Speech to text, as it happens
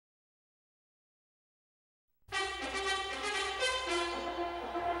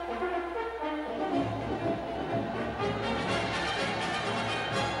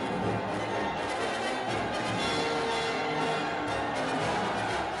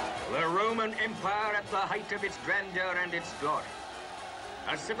Roman Empire at the height of its grandeur and its glory.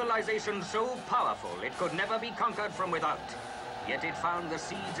 A civilization so powerful it could never be conquered from without, yet it found the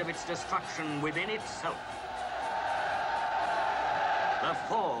seeds of its destruction within itself. The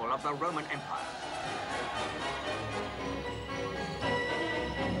fall of the Roman Empire.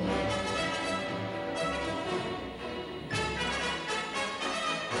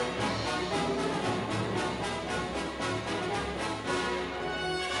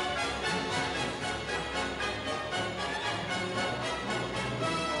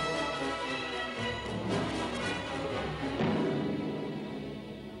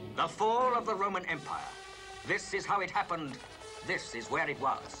 The fall of the Roman Empire. This is how it happened. This is where it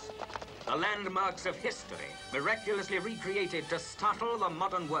was. The landmarks of history, miraculously recreated to startle the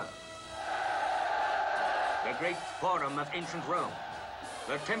modern world. The great Forum of ancient Rome.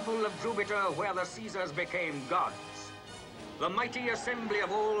 The Temple of Jupiter where the Caesars became gods. The mighty assembly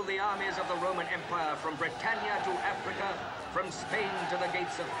of all the armies of the Roman Empire from Britannia to Africa, from Spain to the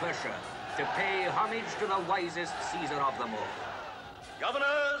gates of Persia, to pay homage to the wisest Caesar of them all.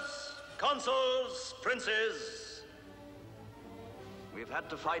 Governors, consuls, princes, we've had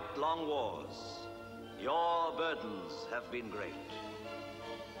to fight long wars. Your burdens have been great.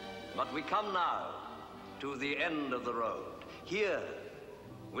 But we come now to the end of the road. Here,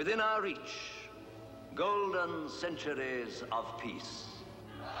 within our reach, golden centuries of peace.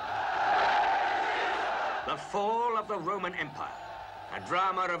 The fall of the Roman Empire, a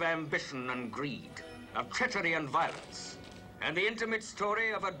drama of ambition and greed, of treachery and violence, and the intimate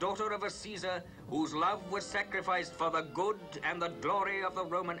story of a daughter of a Caesar whose love was sacrificed for the good and the glory of the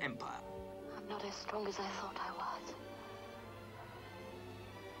Roman Empire. I'm not as strong as I thought I was.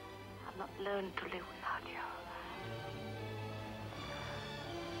 I've not learned to live without you.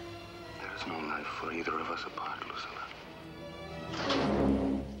 There is no life for either of us apart, Lucilla.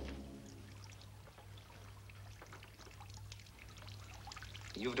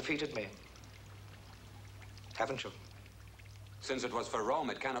 You've defeated me, haven't you? Since it was for Rome,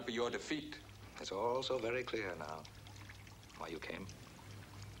 it cannot be your defeat. It's all so very clear now why you came.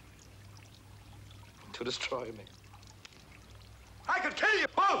 To destroy me. I could kill you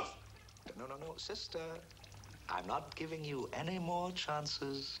both! No, sister. I'm not giving you any more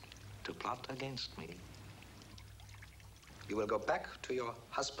chances to plot against me. You will go back to your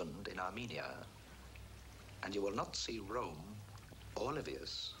husband in Armenia, and you will not see Rome or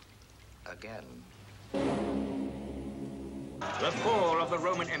Livius again. The fall of the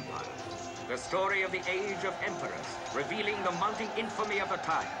Roman Empire. The story of the age of emperors, revealing the mounting infamy of the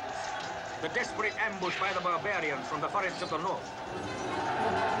times. The desperate ambush by the barbarians from the forests of the north.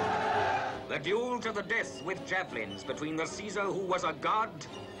 The duel to the death with javelins between the Caesar who was a god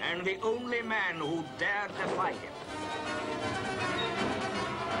and the only man who dared defy him.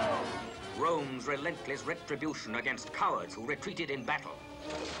 Rome's relentless retribution against cowards who retreated in battle.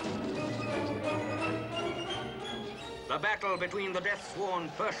 The battle between the death-sworn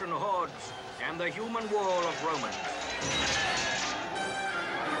Persian hordes and the human wall of Romans.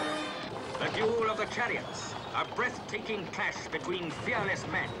 The duel of the chariots, a breathtaking clash between fearless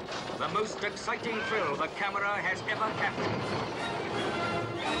men, the most exciting thrill the camera has ever captured.